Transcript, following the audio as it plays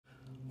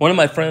One of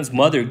my friend's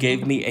mother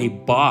gave me a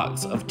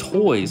box of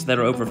toys that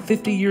are over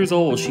 50 years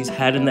old she's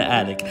had in the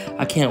attic.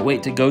 I can't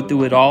wait to go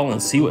through it all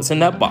and see what's in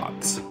that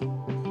box.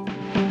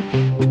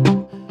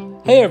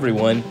 Hey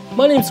everyone,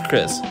 my name's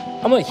Chris.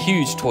 I'm a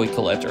huge toy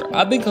collector.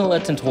 I've been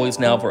collecting toys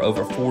now for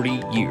over 40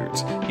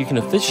 years. You can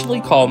officially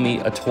call me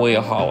a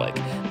toyaholic.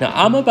 Now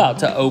I'm about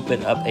to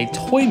open up a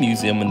toy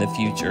museum in the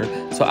future,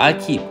 so I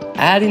keep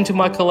adding to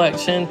my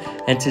collection,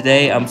 and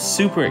today I'm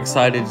super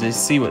excited to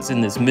see what's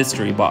in this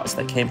mystery box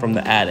that came from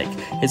the attic.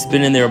 It's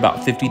been in there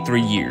about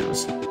 53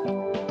 years.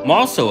 I'm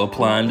also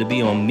applying to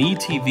be on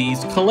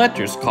MeTV's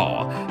Collector's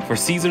Call for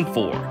season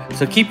 4,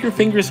 so keep your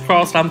fingers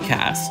crossed I'm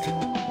cast.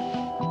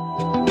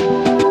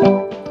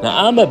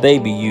 Now, I'm a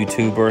baby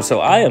YouTuber, so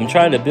I am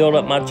trying to build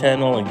up my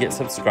channel and get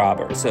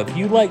subscribers. So if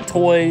you like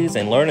toys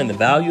and learning the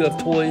value of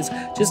toys,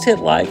 just hit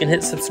like and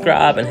hit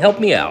subscribe and help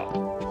me out.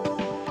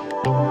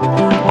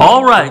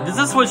 Alright, this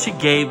is what she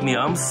gave me.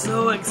 I'm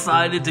so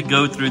excited to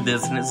go through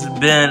this, and it's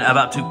been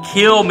about to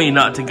kill me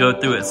not to go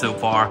through it so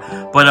far.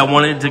 But I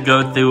wanted to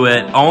go through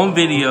it on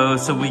video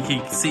so we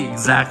could see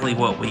exactly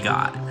what we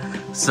got.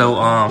 So,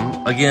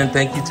 again,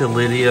 thank you to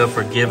Lydia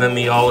for giving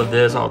me all of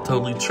this. I'll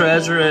totally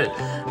treasure it,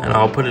 and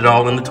I'll put it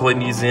all in the toy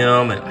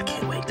museum, and I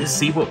can't wait to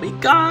see what we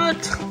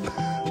got.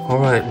 All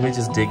right, let me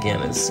just dig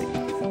in and see.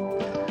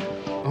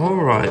 All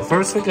right,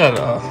 first we got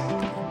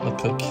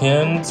like a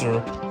Ken's or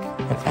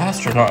an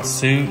astronaut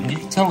suit. You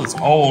can tell it's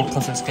old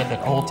because it's got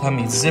that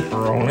old-timey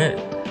zipper on it.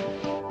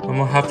 I'm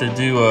gonna have to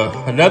do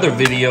another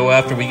video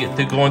after we get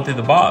through going through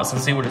the box and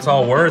see what it's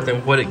all worth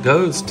and what it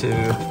goes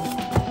to.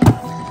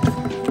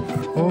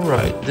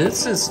 Alright,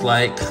 this is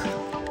like, I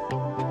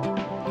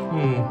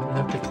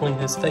have to clean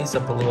his face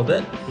up a little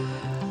bit.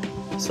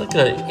 It's like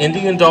an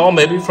Indian doll,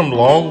 maybe from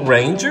Long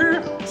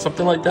Ranger,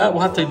 something like that.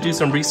 We'll have to do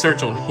some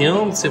research on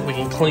him, see if we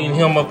can clean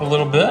him up a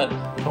little bit.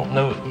 I don't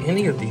know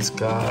any of these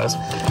guys.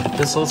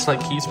 This looks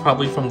like he's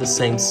probably from the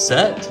same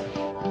set.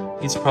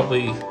 He's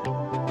probably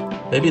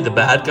maybe the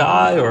bad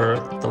guy or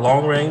the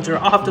Long Ranger.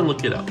 I'll have to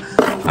look it up.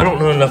 I don't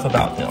know enough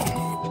about them.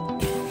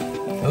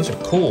 Those are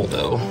cool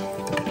though.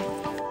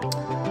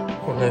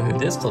 I don't know who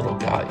this little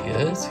guy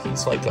is.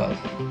 He's like a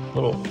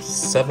little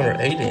 7 or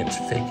 8 inch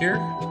figure.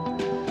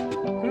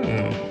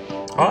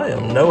 I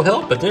am no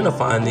help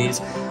identifying these.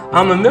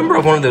 I'm a member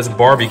of one of those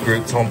Barbie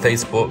groups on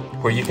Facebook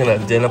where you can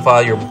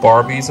identify your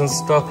Barbies and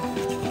stuff.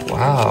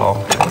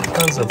 Wow, all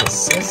kinds of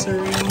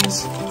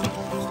accessories.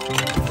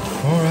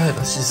 All right,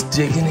 let's just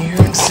dig in here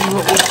and see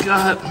what we've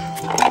got.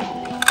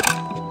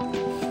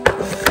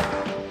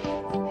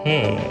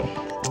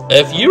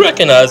 If you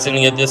recognize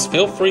any of this,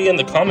 feel free in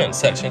the comment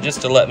section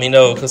just to let me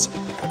know, because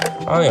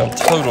I am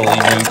totally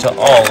new to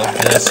all of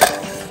this.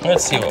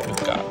 Let's see what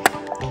we've got.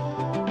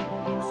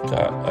 We've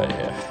got a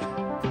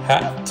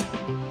hat.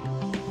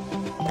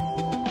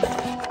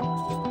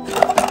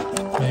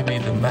 Maybe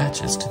the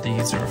matches to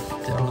these are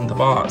down in the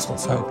box.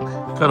 Let's hope.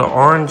 Got an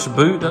orange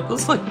boot. That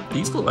looks like,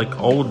 these look like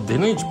old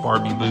vintage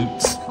Barbie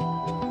boots.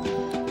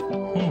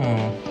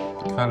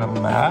 Kind of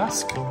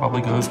mask.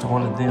 Probably goes to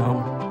one of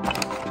them.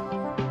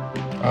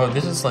 Oh,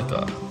 this is like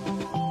a, I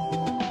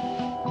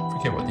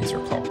forget what these are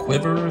called,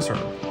 quivers, or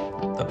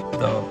the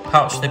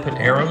pouch they put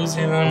arrows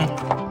in.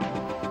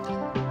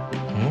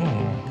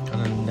 Got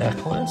a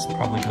necklace,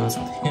 probably goes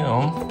with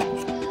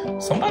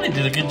him. Somebody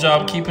did a good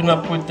job keeping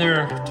up with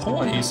their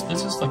toys.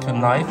 This is like a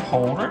knife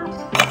holder.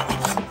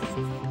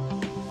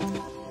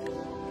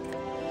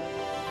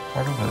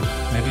 Part of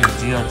maybe a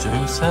G.I.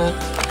 Joe set.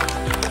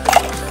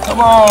 Come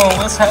on,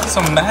 let's have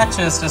some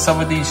matches to some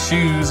of these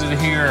shoes in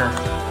here.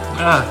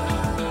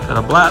 Got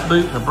a black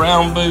boot and a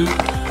brown boot.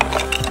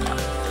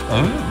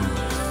 Oh,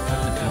 got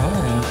the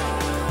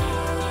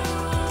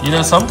gun. You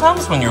know,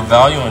 sometimes when you're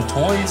valuing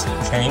toys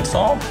and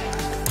chainsaw,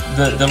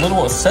 the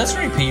little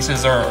accessory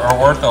pieces are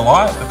worth a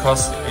lot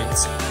because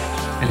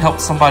it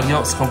helps somebody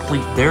else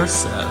complete their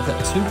set. I've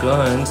got 2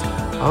 guns.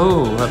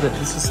 Oh, I bet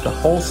this is the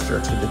holster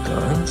to the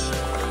guns.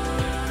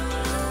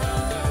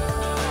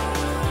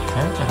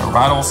 Okay, got a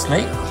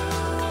rattlesnake.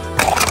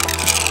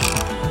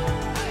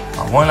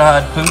 A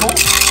one-eyed poodle.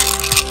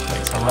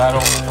 Makes a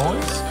rattling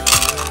noise.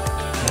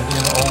 Maybe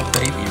an old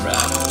baby rat.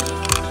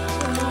 I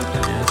don't know what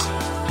that is.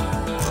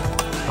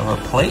 Or a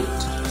plate.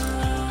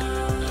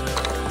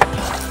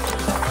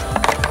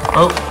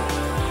 Oh,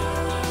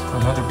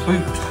 another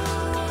boot.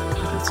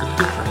 It's a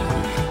different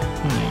boot.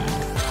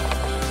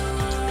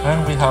 And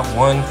we have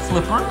one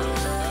flipper.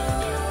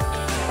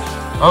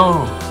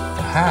 Oh,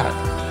 the hat.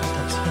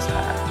 That's his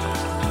hat.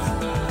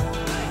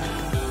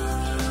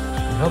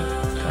 Yep,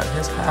 got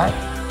his hat.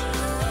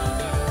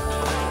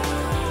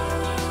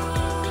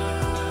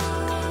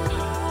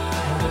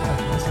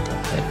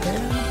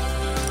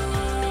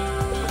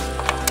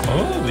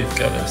 Oh, we've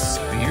got a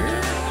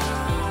spear.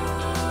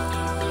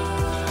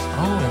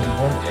 Oh, and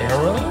 1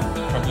 arrow.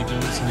 Probably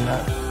doing some of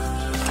that.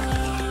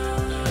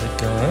 Got a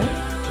gun,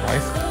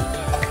 rifle.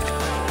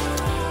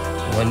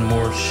 1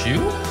 more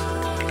shoe.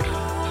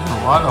 A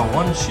lot of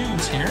 1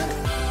 shoes here.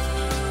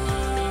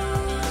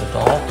 The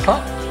doll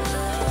cup.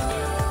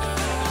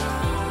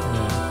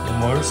 The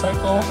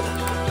motorcycle.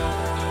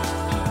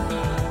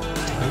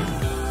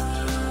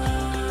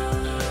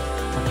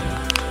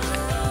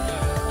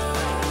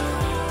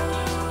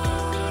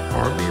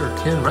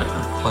 tin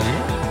record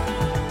player.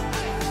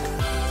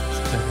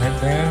 It's a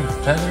headband with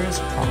feathers,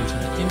 probably to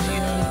the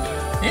Indian.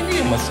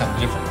 Indian must have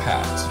different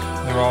hats.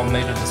 They're all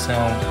made of the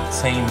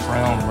same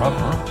brown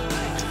rubber.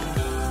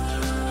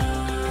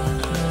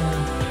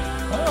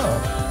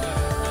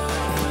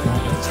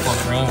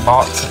 Green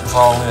box it's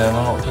all in.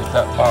 I don't think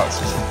that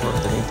box is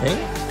worth anything.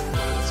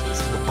 This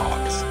is the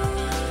box.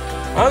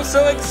 I'm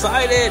so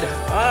excited!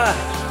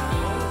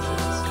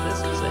 This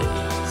is a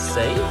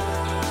safe.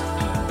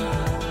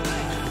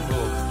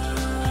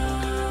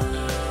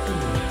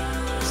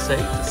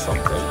 Safe to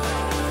something.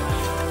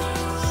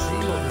 Let's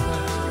see what we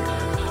got here.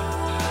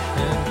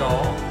 And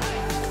doll.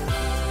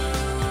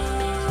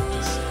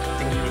 His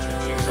fingers are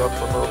chewed up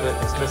a little bit.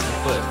 It's missing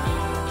a foot.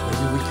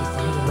 Maybe we can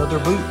find another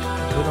boot to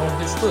put on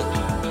his foot.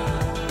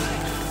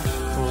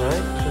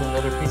 Alright,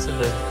 another piece of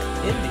the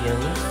Indian.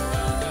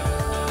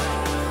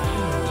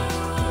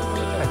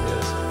 What that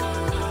is.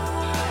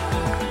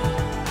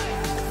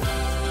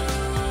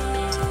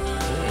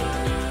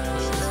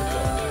 This is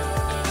like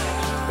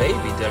a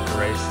baby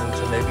decoration,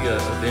 so maybe a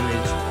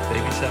vintage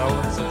baby shower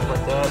or something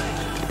like that.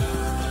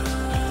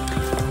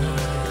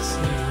 Let's see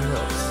what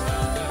else.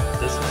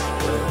 This is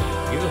the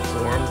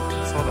uniform. I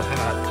saw the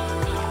hat.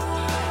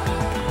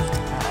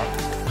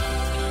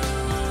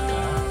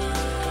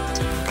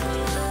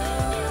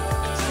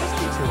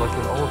 Like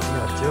an old G.I.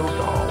 Joe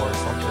doll or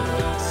something,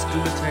 like a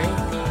scuba tank.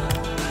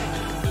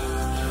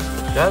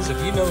 Guys, if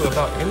you know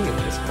about any of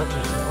this, let me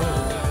know.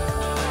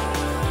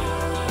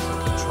 Like a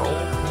control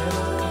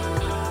panel.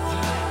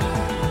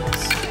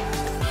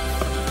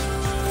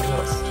 What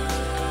else?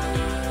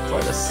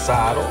 Quite a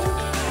saddle.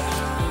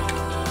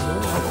 We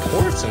don't have a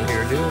horse in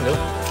here, do we?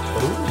 Nope.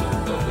 Ooh,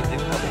 but we do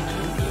have an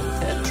Indian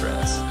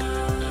headdress.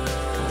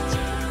 That's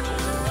pretty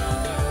cool.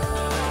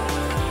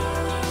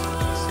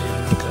 Let's see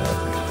what we got.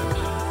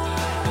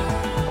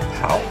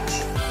 Pouch.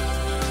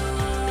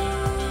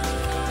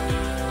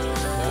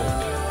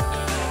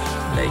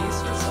 Mace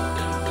or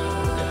something.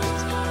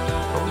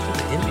 Probably to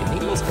the Indian. He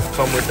must have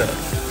come with a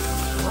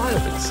lot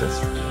of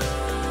accessories.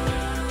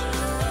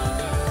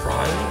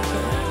 Frying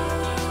pan.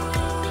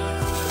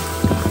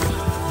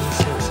 Let me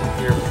see what's in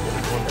here before we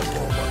go in that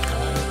Walmart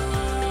aisle.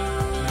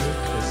 Merry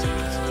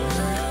Christmas.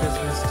 Merry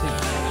Christmas to you.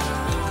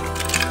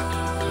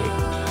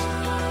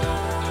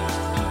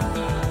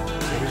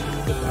 Everything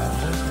in the bag.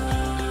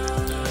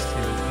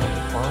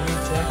 Army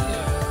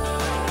jacket.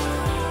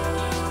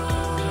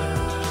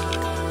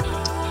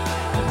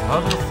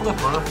 Another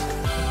flipper.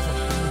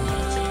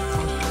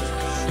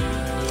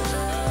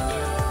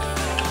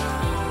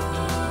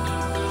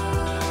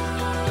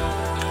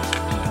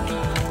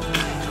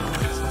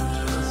 Some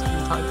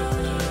rescue type of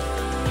thing.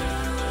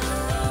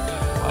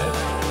 Life,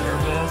 air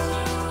vest,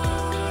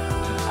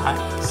 an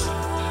axe.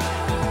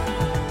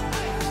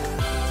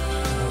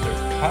 Another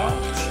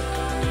pouch.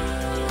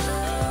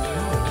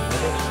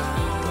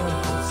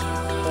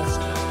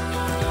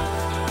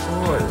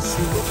 Alright, let's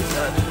see what we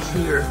got in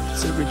here.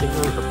 It's everything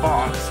out of the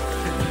box.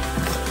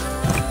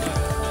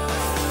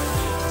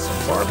 Some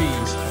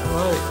Barbies.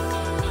 Alright.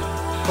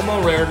 Come on,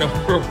 rare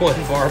number 1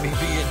 Barbie, be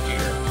in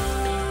here.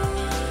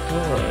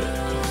 Alright.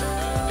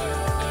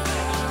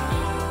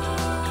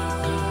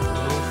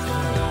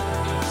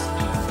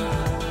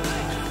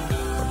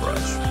 A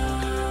brush.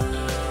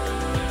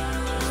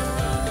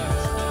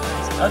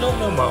 I don't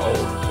know my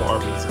old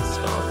Barbies and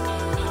stuff.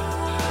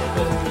 I'm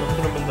gonna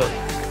put them in the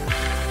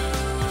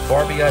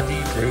Barbie ID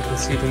group and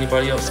see if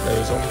anybody else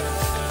knows them.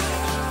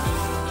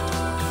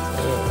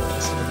 Oh,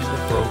 some of these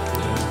are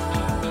broken.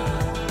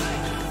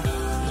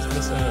 She's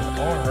missing an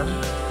arm.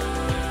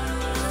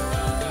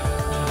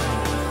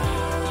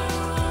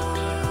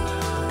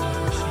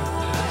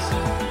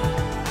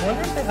 I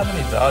wonder if they have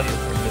any value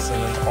for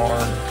missing an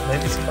arm.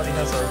 Maybe somebody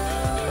has a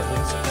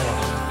loose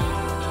arm.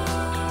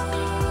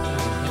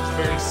 It's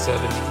very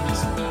 70s.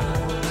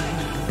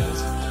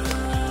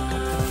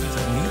 He's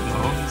a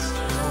Nemo. He's a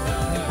little bit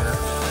bigger.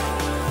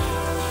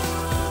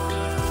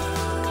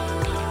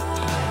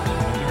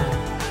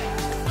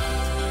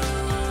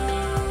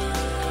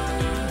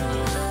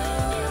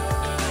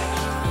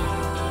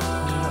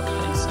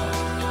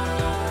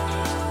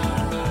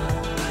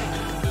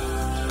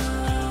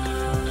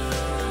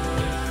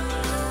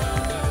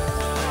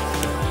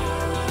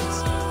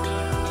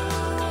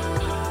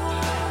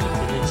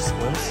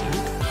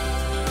 Swimsuit.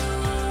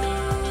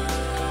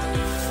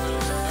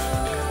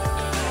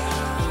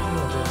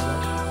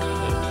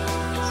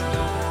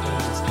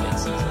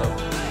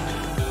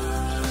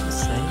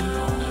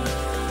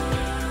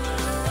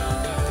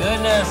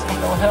 Goodness, I'm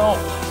no help.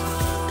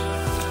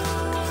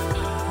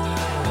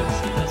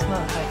 She does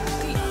not have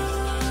feet.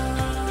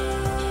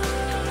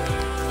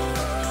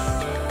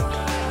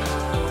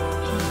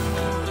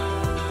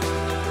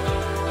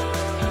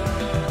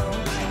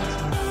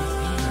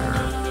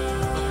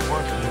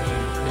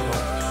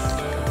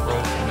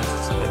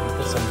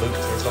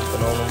 Boots or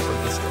something on them for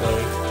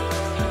display.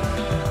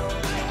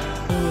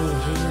 Oh,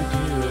 who are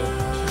you?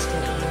 I just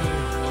don't know.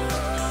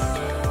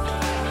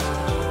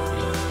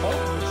 Or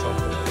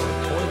something for a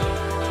toy.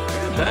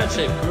 You're in bad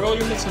shape, girl.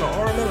 You're missing an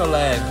arm and a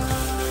leg.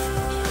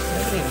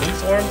 any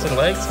loose arms and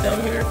legs down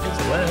here? There's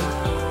a leg.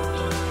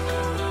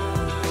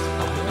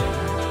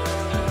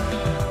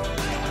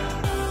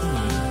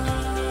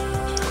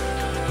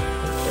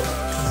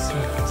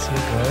 See a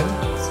gun?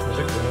 See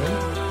a gun?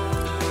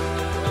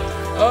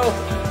 Oh,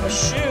 a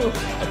shoe!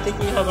 I think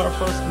we have our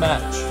first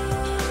match.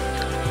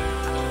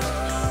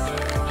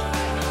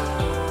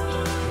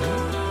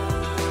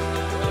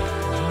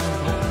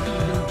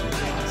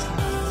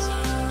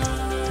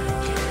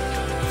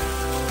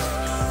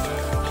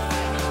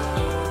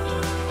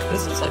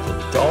 This is like a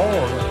doll.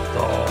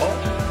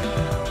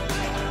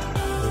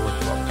 We're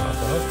working on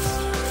pop-ups.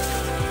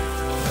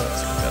 What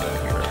else we got in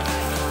here?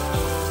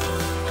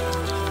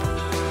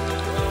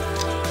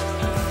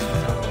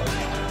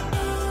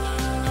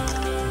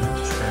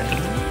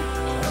 Train.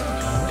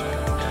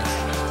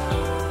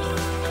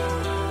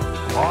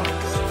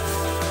 Blocks.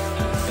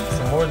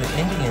 Some more of the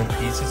Indian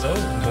pieces. Oh,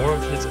 more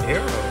of his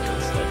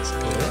arrows. That's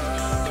good.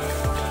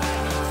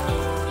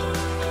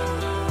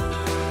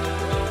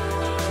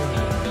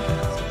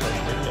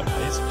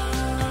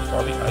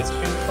 Barbie ice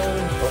cream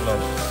cone? Hold on.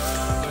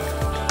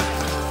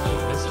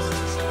 This is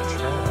just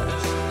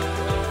trash.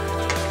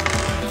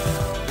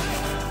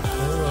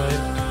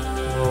 Alright.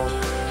 Little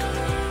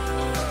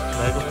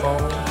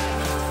megaphone.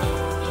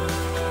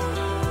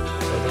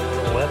 Another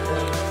little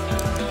weapon.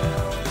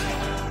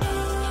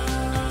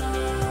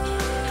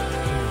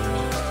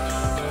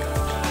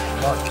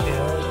 Lock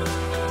tail.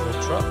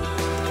 Little truck.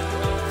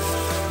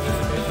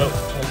 Nope,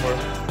 one more.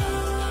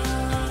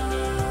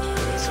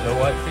 Snow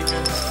White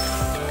figure.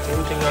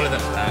 Anything out of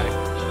that bag.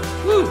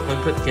 Woo! I'm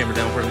gonna put the camera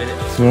down for a minute.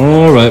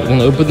 Alright, we're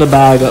gonna open the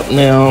bag up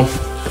now.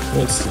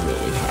 Let's see what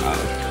we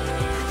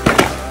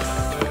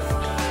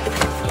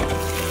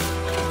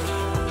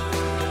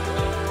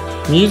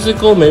have.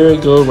 Musical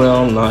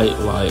merry-go-round night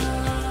light.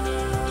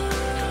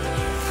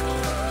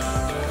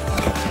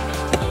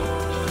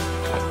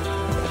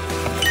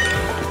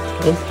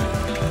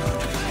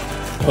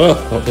 Oh,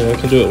 I don't think I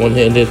can do it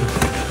one-handed.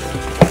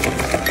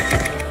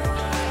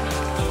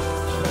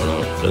 Oh no,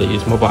 gotta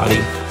use my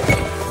body.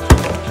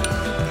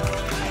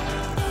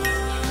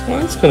 Well,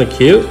 that's kind of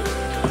cute.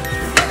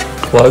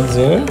 Plugs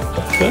in.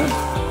 Okay.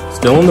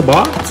 Still in the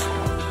box.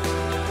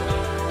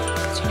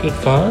 It's a good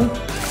find.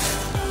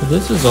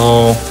 This is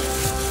all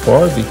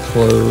Barbie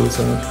clothes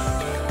and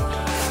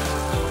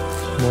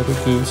Mother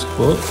Goose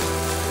book.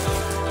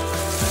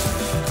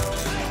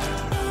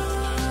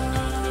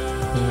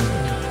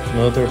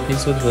 Another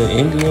piece of the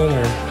Indian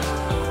or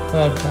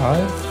bad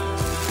guy.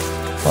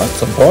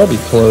 Lots of Barbie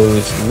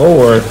clothes.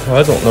 Lord,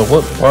 I don't know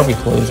what Barbie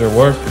clothes are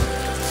worth.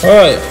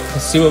 Alright,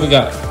 let's see what we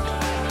got.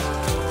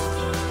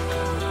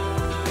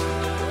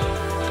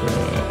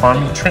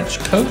 Army trench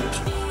coat.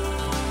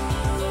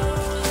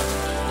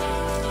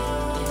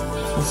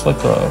 Looks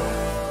like a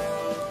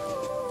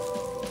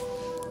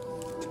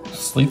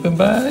sleeping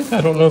bag. I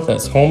don't know if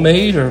that's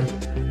homemade or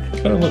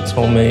kind of looks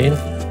homemade.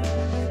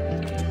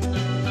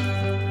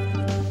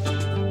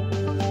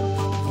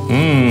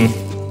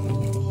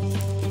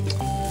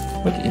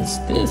 What is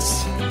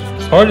this?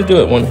 It's hard to do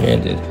it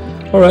one-handed.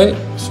 Alright,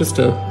 it's just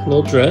a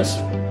little dress.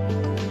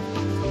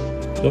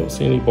 Don't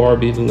see any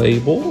Barbie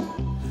label.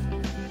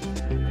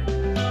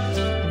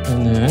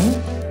 And then,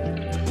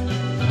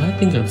 I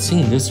think I've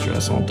seen this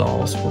dress on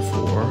dolls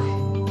before.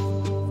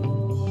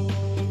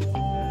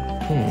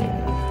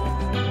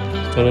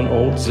 It's got an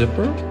old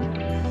zipper.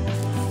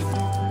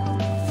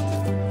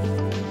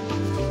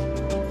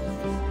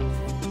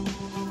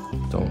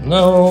 Don't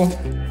know.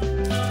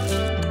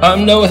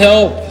 I'm no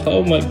help.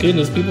 Oh my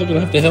goodness, people are gonna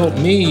have to help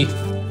me.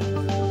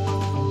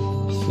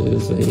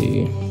 This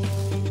is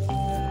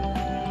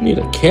I need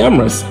a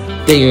camera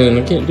stand.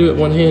 I can't do it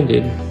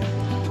one-handed.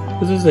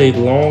 This is a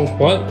long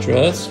white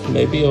dress,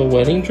 maybe a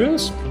wedding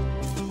dress.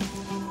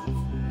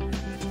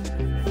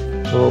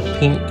 Little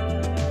pink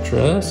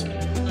dress.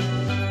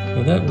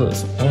 Well, that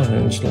looks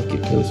orange, like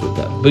it goes with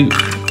that boot.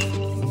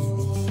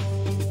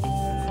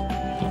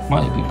 It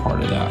might be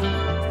part of that.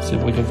 See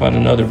if we can find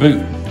another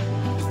boot.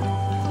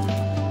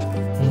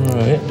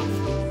 Alright.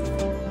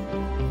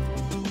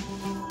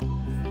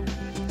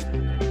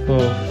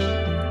 Oh.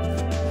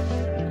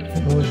 I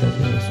don't know what that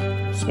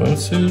is.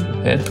 Swimsuit,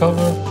 head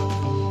cover.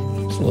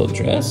 It's a little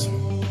dress. A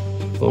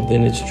little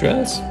vintage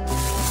dress.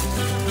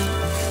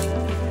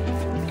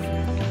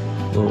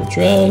 Little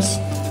dress.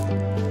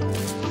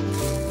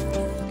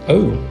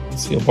 Oh, I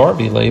see a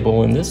Barbie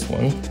label in this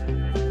one.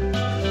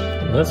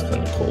 Well, that's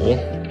kind of cool.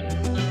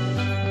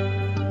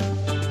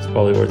 It's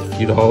probably worth a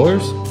few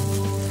dollars.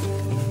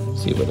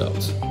 Let's see what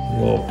else. A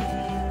little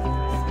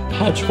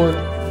patchwork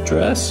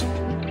dress.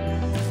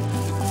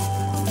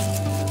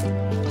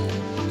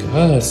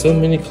 God, so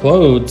many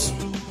clothes. A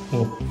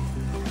little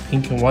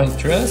pink and white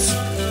dress.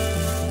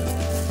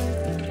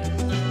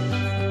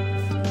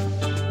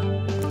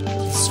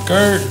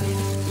 Skirt.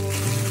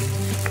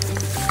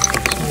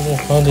 I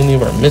don't find any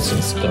of our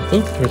missing stuff.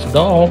 Oop, there's a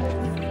doll.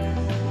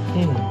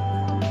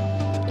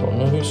 Don't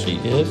know who she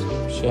is.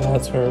 She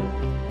has her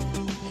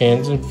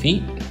hands and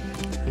feet.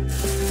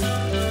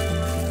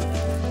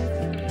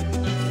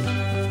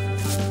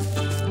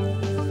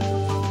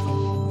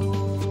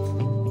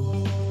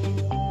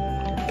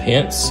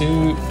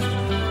 pantsuit.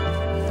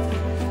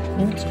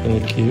 That's kind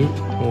of cute.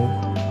 Little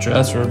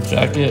dress or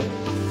jacket.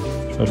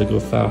 Try to go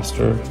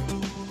faster.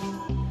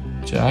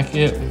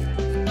 Jacket.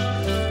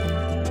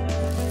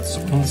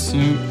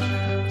 Swimsuit.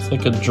 It's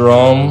like a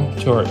drum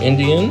to our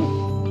Indian.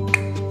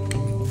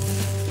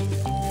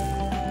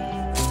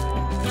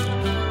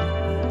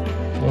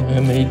 Little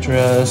handmade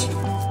dress.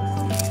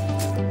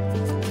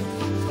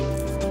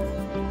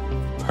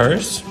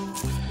 Purse.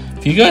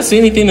 If you guys see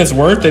anything that's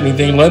worth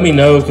anything, let me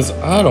know, because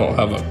I don't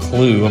have a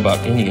clue about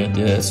any of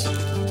this.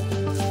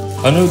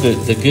 I know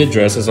that the good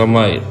dresses, I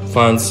might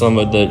find some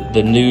of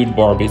the nude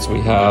Barbies we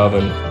have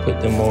and put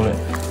them on it.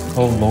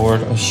 Oh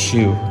Lord, a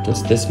shoe.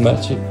 Does this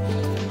match it?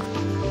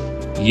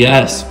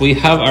 Yes, we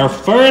have our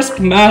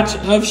first match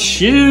of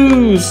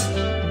shoes.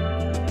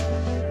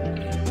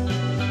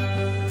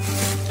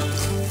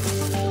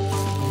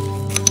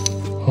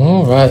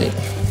 All right,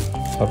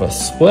 have a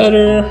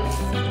sweater,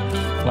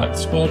 black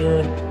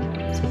sweater.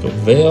 It's like a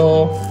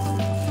veil.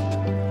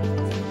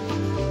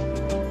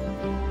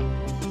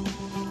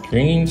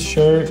 Green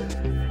shirt.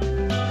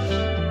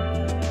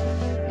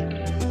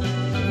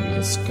 Maybe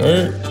a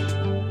skirt.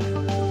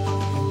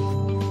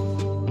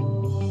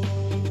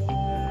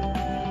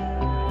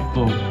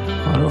 Little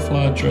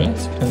butterfly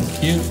dress, kind of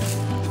cute.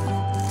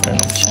 And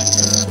a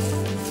checker.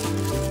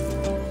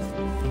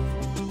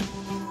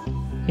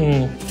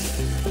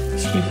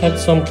 Wish we had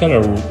some kind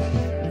of,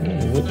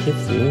 what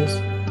is this?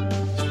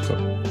 It's like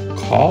a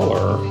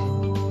collar.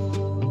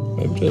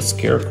 Maybe a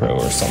scarecrow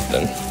or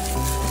something.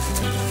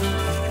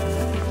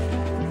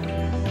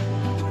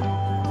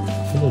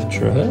 Little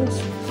dress.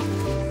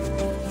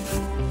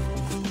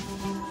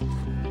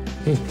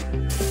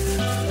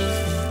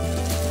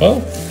 Oh,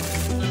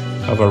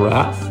 have a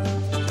raft.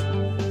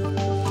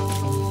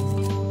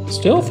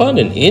 Still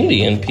finding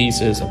Indian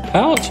pieces. A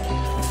pouch.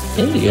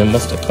 Indian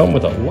must have come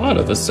with a lot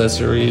of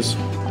accessories.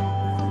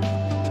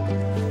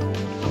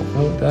 Don't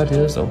know what that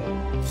is. A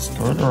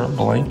skirt or a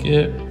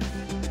blanket.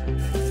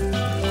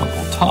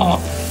 Purple top.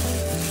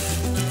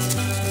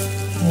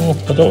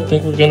 I don't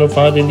think we're gonna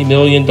find any $1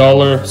 million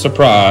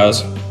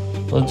surprise.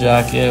 A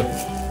jacket.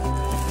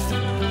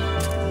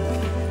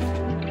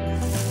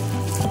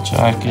 A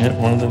jacket,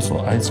 one of those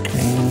little ice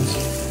creams.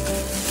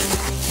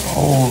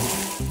 Oh.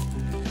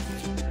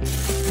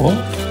 What?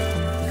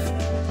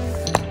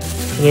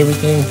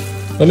 Everything.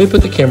 Let me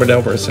put the camera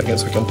down for a second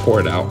so I can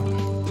pour it out.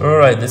 All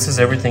right, this is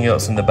everything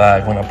else in the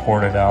bag when I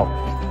poured it out.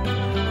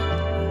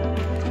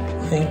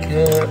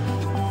 Blanket.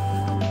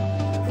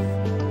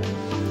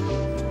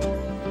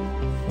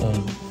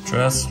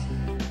 Dress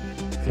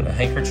in a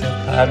handkerchief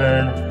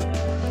pattern.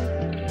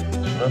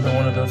 Another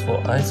one of those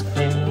little ice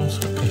creams.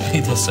 It could be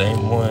the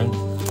same one.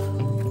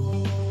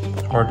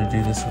 It's hard to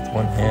do this with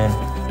one hand.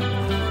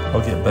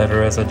 I'll get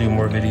better as I do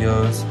more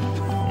videos. I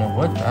don't know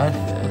what that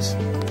is.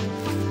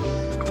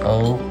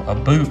 Oh, a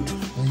boot.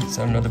 Wait, is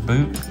that another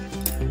boot?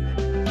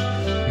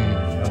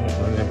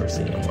 I've never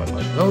seen one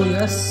like that. Oh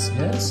yes,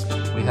 yes.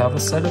 We have a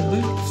set of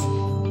boots.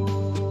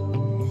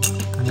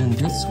 And then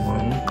this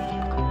one.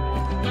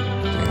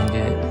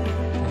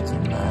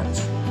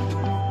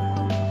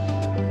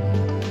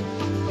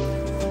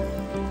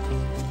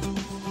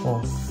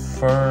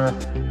 Fur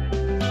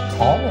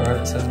collar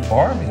that says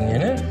Barbie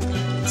in it.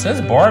 It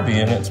says Barbie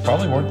in it. It's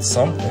probably worth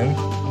something.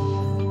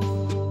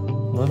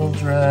 Little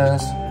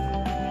dress.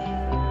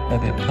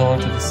 Maybe a pillow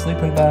to the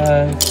sleeping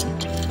bag.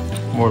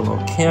 More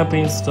little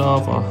camping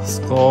stuff. A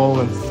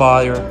skull and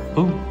fire.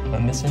 Ooh, a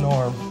missing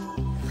arm.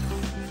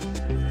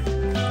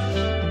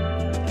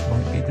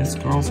 Might be this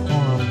girl's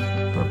arm,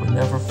 but we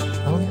never.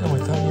 Oh yeah, we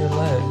found your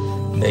leg.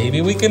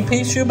 Maybe we can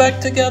piece you back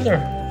together. A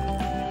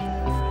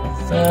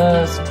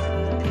vest.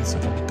 Piece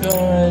of a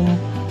gun.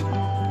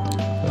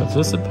 Is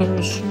this a pair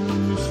of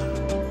shoes?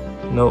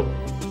 Nope.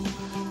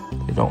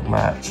 They don't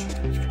match.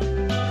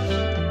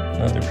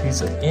 Another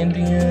piece of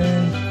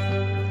Indian.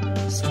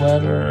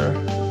 Sweater.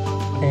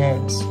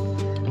 Pants.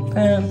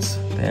 Pants.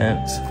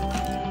 Pants.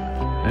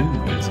 Ooh,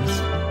 what is this?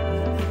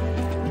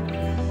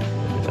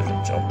 Maybe like a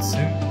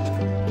jumpsuit.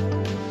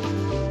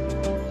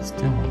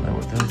 Still don't know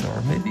what those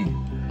are. Maybe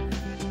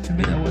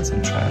that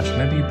wasn't trash.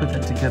 Maybe you put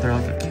that together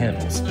like a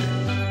candlestick.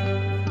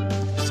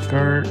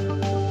 Skirt,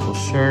 little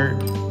shirt,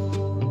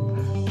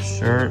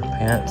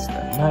 pants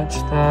that match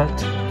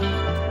that.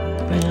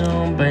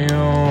 Bam,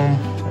 bam.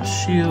 A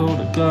shield,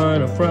 a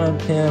gun, a frying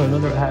pan,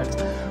 another axe.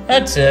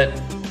 That's it.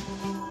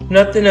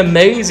 Nothing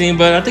amazing,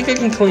 but I think I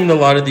can clean a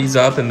lot of these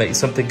up and make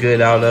something good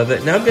out of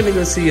it. Now I'm gonna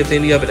go see if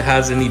any of it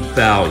has any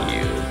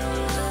value.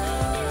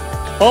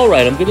 All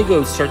right, I'm gonna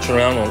go search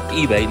around on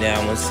eBay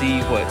now and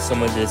see what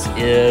some of this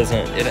is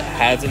and if it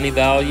has any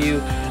value.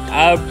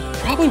 I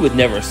probably would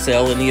never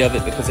sell any of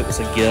it because it was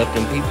a gift,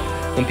 and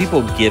when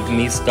people give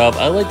me stuff,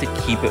 I like to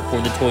keep it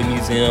for the toy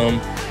museum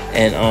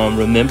and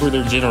remember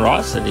their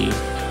generosity.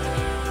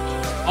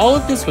 All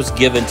of this was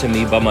given to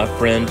me by my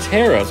friend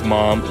Tara's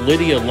mom,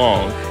 Lydia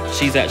Long.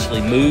 She's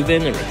actually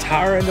moving and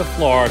retiring to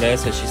Florida,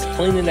 so she's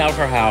cleaning out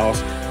her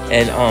house,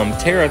 and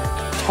Tara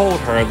told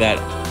her that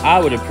I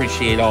would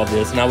appreciate all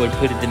this, and I would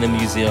put it in the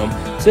museum.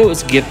 So it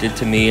was gifted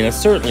to me, and I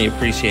certainly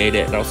appreciate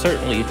it, and I'll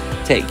certainly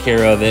take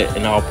care of it,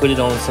 and I'll put it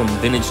on some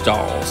vintage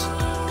dolls.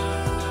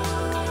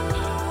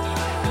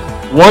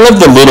 One of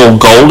the little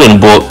golden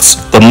books,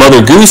 the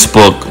Mother Goose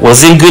book,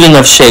 was in good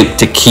enough shape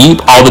to keep.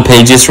 All the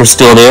pages were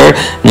still there,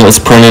 and it was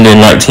printed in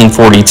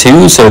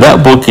 1942, so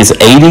that book is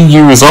 80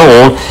 years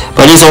old,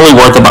 but it's only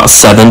worth about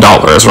 $7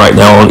 right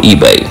now on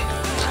eBay.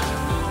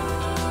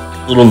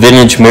 Little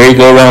vintage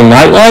merry-go-round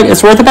nightlight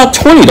is worth about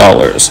 $20.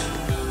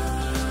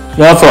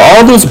 Now, for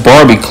all those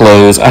Barbie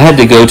clothes, I had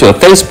to go to a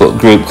Facebook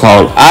group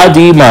called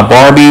ID My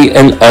Barbie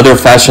and Other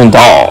Fashion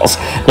Dolls.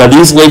 Now,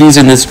 these ladies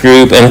in this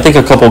group, and I think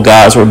a couple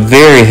guys, were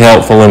very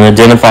helpful in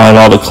identifying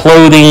all the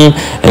clothing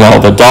and all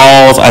the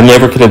dolls. I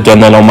never could have done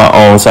that on my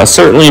own, so I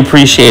certainly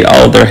appreciate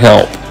all of their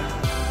help.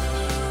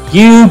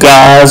 You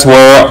guys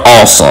were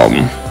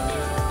awesome.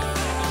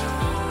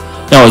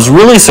 Now, I was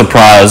really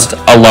surprised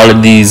a lot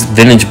of these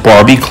vintage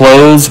Barbie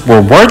clothes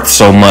were worth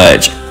so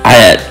much.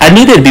 I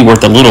knew they'd be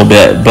worth a little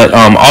bit, but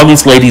all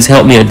these ladies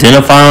helped me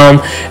identify them,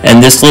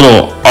 and this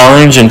little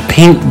orange and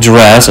pink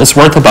dress is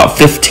worth about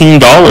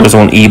 $15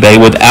 on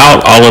eBay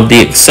without all of the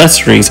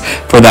accessories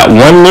for that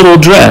one little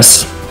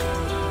dress.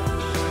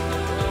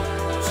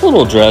 This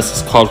little dress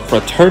is called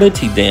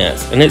Fraternity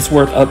Dance, and it's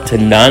worth up to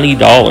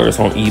 $90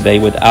 on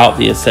eBay without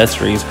the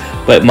accessories,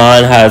 but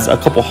mine has a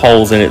couple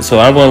holes in it, so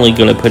I'm only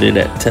going to put it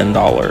at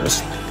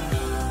 $10.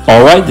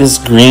 Alright, this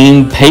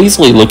green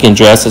paisley looking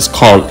dress is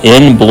called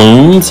In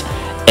Blooms,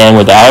 and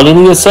without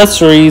any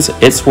accessories,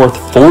 it's worth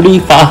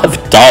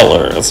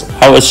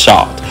 $45. I was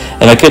shocked,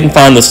 and I couldn't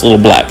find this little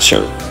black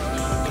shirt.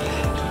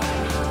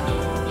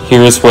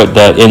 Here's what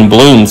the In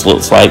Blooms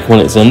looks like when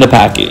it's in the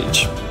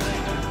package.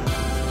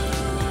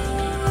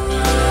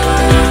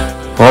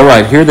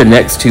 Alright, here are the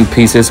next two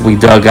pieces we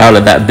dug out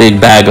of that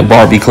big bag of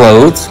Barbie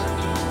clothes.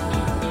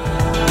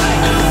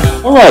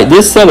 Alright,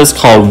 this set is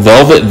called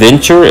Velvet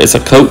Venture. It's a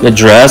coat and a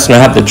dress, and I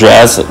have the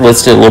dress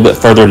listed a little bit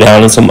further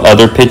down in some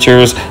other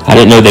pictures. I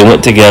didn't know they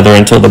went together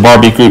until the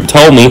Barbie group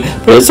told me,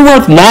 but it's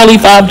worth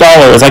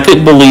 $95. I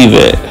couldn't believe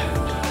it.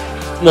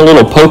 And the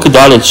little polka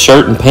dotted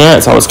shirt and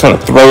pants I was kind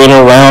of throwing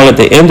around at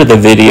the end of the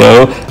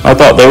video, I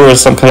thought they were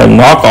some kind of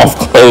knockoff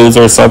clothes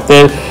or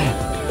something.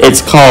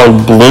 It's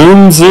called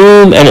Bloom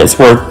Zoom, and it's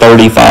worth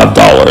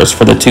 $35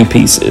 for the two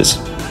pieces.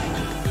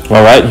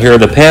 Alright, here are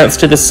the pants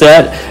to the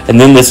set, and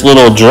then this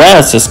little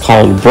dress is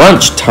called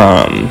Brunch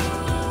Time.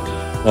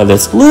 Now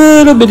this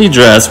little bitty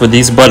dress with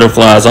these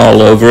butterflies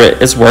all over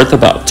it is worth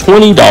about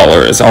 $20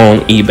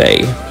 on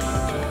eBay.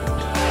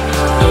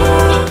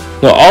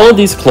 Now all of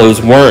these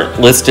clothes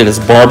weren't listed as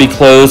Barbie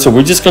clothes, so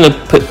we're just going to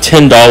put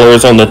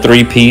 $10 on the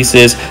three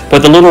pieces, but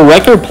the little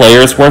record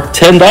player is worth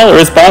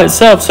 $10 by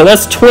itself, so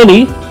that's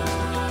 $20.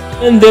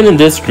 And then in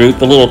this group,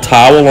 the little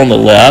towel on the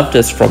left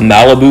is from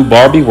Malibu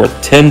Barbie,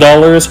 worth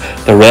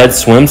 $10. The red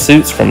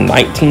swimsuit's from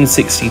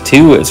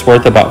 1962, it's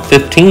worth about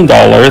 $15.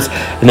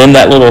 And then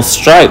that little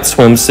striped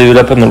swimsuit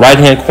up in the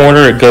right-hand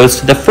corner, it goes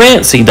to the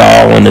Francie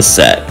doll in the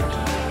set.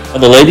 Now,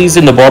 the ladies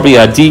in the Barbie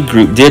ID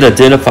group did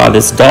identify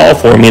this doll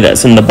for me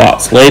that's in the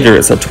box later.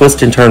 It's a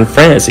twist and turn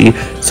Francie,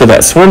 so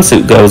that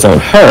swimsuit goes on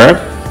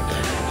her.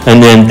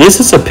 And then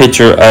this is a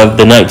picture of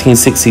the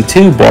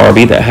 1962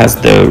 Barbie that has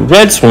the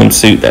red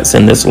swimsuit that's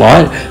in this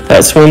lot.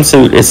 That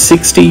swimsuit is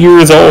 60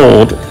 years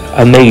old.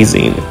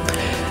 Amazing.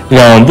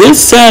 Now on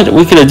this set,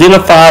 we can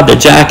identify the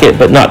jacket,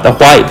 but not the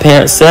white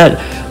pants set.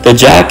 The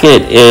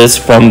jacket is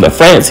from the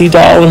Francie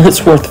doll, and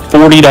it's worth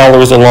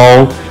 $40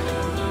 alone.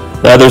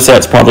 The other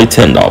set's probably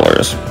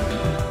 $10.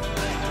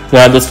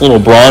 Now this little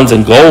bronze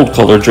and gold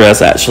color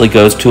dress actually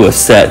goes to a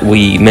set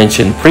we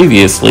mentioned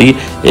previously.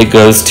 It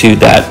goes to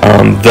that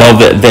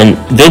Velvet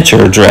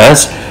Venture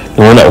dress,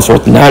 the one that was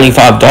worth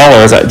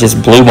 $95. That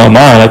just blew my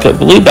mind. I couldn't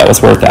believe that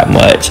was worth that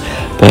much.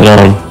 But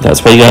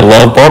that's why you gotta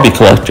love Barbie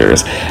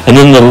collectors. And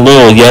then the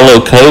little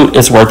yellow coat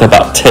is worth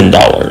about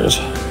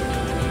 $10.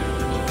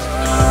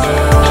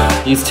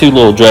 These two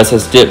little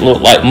dresses didn't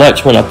look like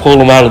much when I pulled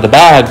them out of the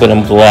bag, but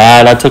I'm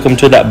glad I took them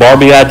to that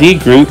Barbie ID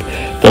group.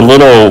 The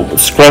little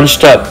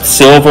scrunched up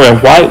silver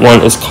and white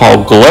one is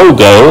called Glow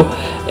Go,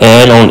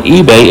 and on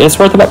eBay it's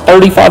worth about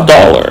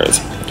 $35.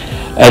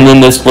 And then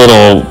this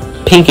little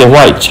pink and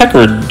white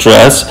checkered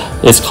dress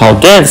is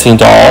called Dancing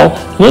Doll,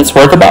 and it's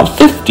worth about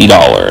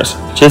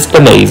 $50. Just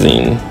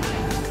amazing.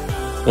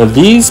 Now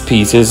these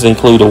pieces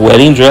include a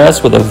wedding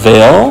dress with a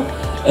veil,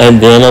 and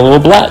then a little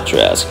black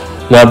dress.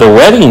 Now the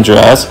wedding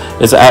dress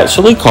is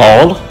actually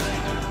called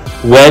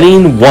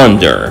Wedding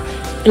Wonder.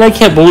 And I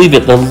can't believe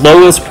it, the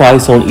lowest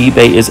price on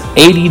eBay is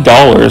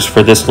 $80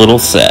 for this little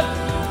set.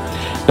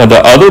 Now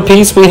the other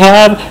piece we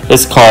have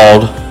is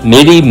called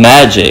Midi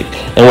Magic.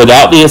 And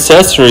without the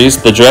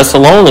accessories, the dress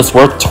alone is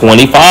worth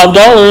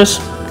 $25.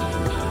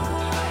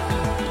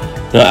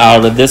 Now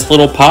out of this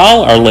little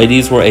pile, our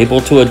ladies were able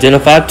to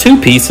identify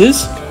two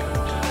pieces.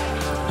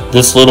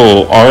 This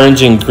little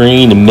orange and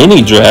green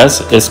mini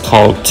dress is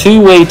called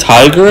Two-Way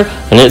Tiger,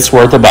 and it's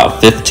worth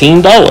about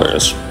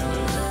 $15.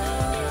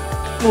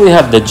 We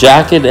have the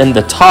jacket and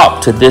the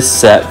top to this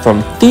set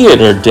from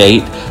Theater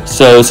Date,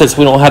 so since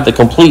we don't have the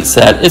complete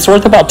set, it's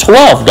worth about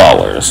 $12.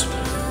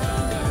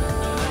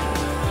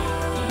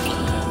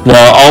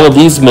 Now all of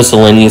these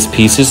miscellaneous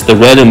pieces, the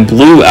red and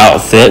blue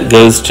outfit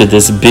goes to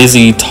this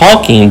busy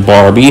talking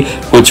Barbie,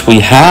 which we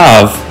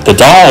have the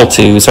doll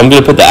to, so I'm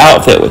going to put the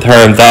outfit with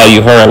her and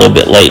value her a little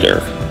bit later.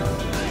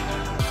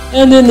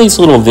 And then these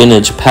little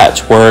vintage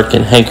patchwork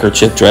and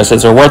handkerchief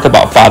dresses are worth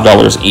about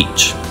 $5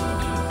 each.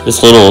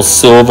 This little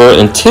silver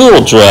and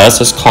teal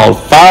dress is called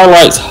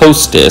Firelight's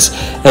Hostess,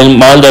 and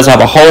mine does have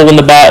a hole in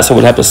the back, so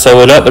we'd have to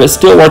sew it up, but it's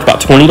still worth about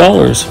 $20.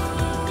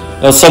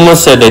 Now, someone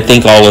said they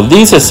think all of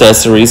these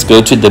accessories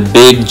go to the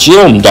Big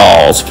Jim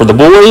dolls for the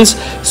boys,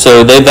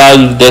 so they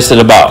valued this at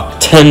about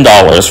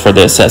 $10 for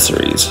the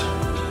accessories.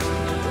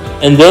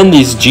 And then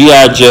these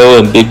G.I. Joe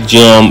and Big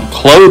Jim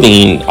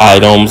clothing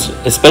items,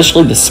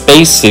 especially the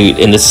spacesuit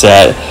in the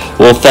set,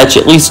 will fetch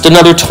at least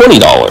another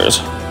 $20.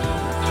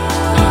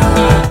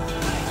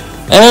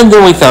 And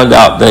then we found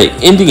out the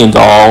Indian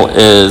doll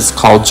is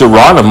called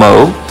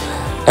Geronimo,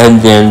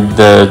 and then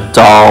the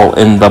doll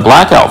in the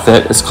black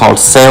outfit is called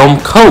Sam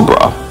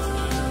Cobra.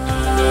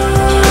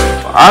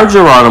 Our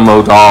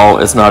Geronimo doll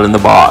is not in the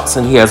box,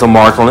 and he has a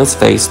mark on his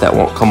face that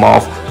won't come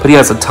off, but he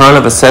has a ton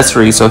of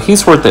accessories, so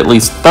he's worth at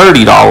least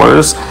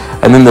 $30.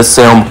 And then the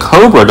Sam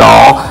Cobra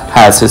doll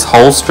has his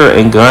holster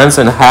and guns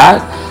and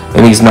hat,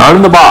 and he's not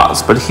in the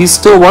box, but he's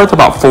still worth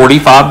about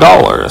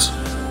 $45.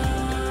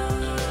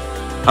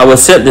 I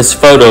was sent this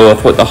photo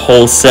of what the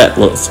whole set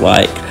looks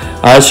like.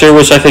 I sure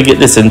wish I could get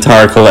this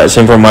entire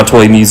collection from my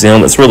toy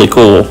museum. It's really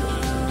cool.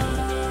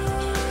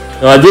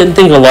 Now, I didn't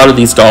think a lot of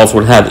these dolls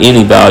would have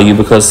any value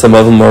because some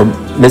of them are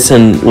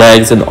missing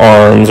legs and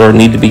arms or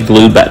need to be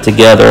glued back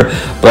together,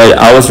 but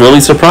I was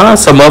really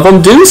surprised some of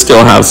them do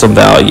still have some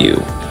value.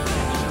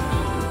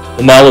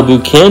 The Malibu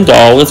Ken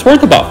doll is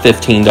worth about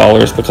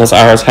 $15 because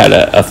ours had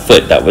a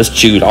foot that was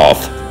chewed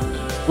off.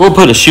 We'll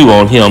put a shoe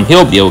on him,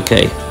 he'll be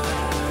okay.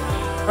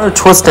 Our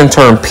Twist and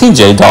Turn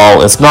PJ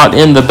doll is not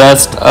in the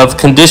best of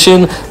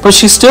condition, but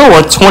she's still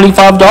worth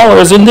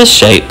 $25 in this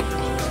shape.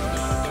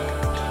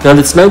 Now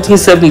this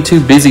 1972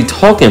 Busy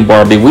Talking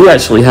Barbie, we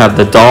actually have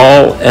the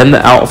doll and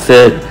the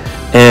outfit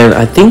and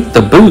I think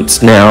the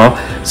boots now.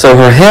 So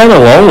her head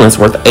alone is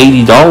worth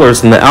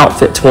 $80 and the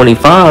outfit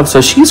 $25,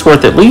 so she's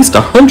worth at least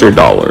 $100.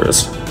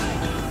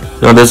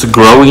 Now this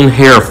growing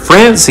hair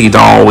Francie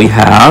doll we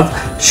have,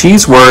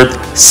 she's worth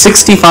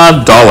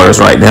 $65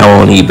 right now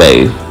on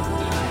eBay.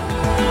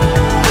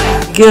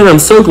 Again, I'm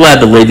so glad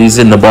the ladies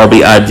in the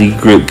Barbie ID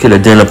group could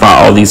identify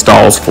all these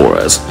dolls for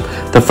us.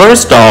 The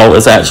first doll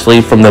is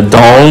actually from the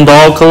Dawn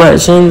doll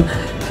collection.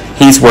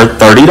 He's worth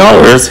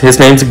 $30. His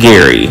name's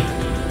Gary.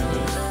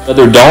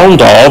 Another Dawn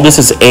doll, this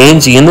is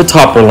Angie in the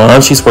topper line.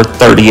 She's worth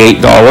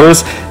 $38.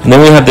 And then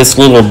we have this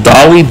little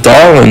Dolly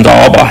Darling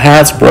doll by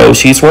Hasbro.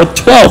 She's worth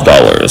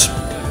 $12.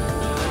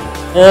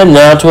 And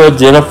now to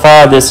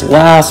identify this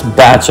last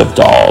batch of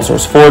dolls.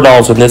 There's 4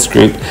 dolls in this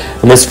group.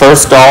 And this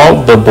first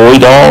doll, the boy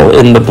doll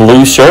in the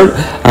blue shirt,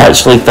 I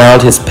actually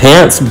found his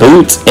pants,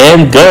 boots,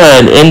 and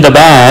gun in the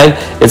bag.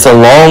 It's a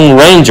Lone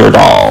Ranger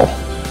doll.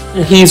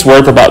 He's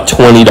worth about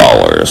 $20.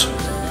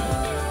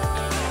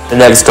 The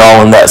next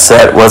doll in that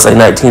set was a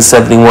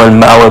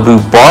 1971 Malibu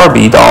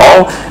Barbie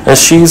doll, and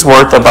she's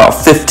worth about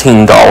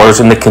 $15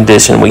 in the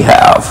condition we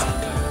have.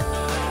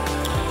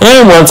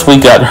 And once we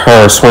got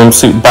her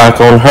swimsuit back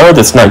on her,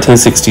 this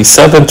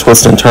 1967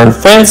 Twist and Turn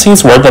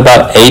Francie's worth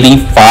about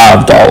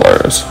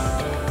 $85.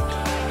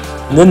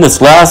 And then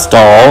this last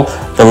doll,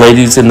 the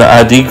ladies in the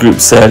ID group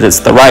said it's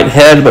the right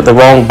head but the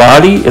wrong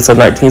body. It's a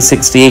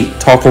 1968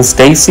 Talking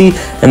Stacy,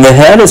 and the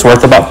head is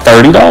worth about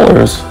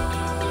 $30.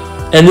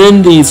 And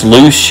then these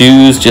loose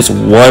shoes, just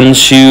one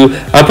shoe.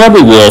 I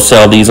probably will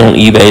sell these on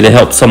eBay to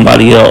help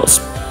somebody else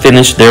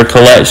finish their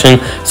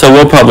collection, so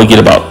we'll probably get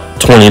about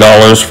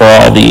 $20 for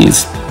all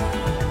these.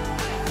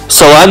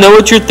 So I know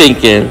what you're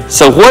thinking.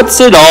 So what's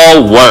it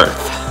all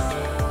worth?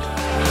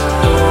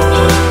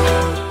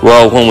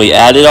 Well, when we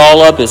add it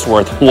all up, it's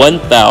worth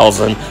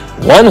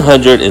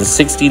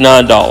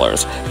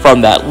 $1,169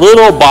 from that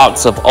little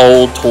box of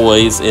old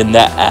toys in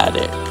the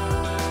attic.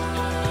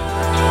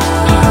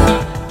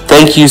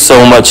 Thank you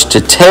so much to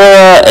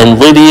Tara and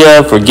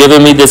Lydia for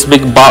giving me this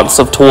big box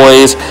of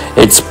toys.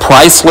 It's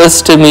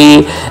priceless to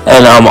me,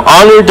 and I'm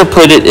honored to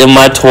put it in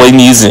my toy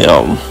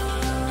museum.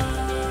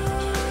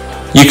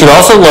 You can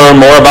also learn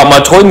more about my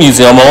toy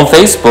museum on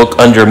Facebook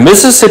under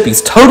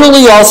Mississippi's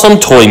Totally Awesome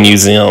Toy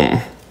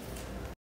Museum.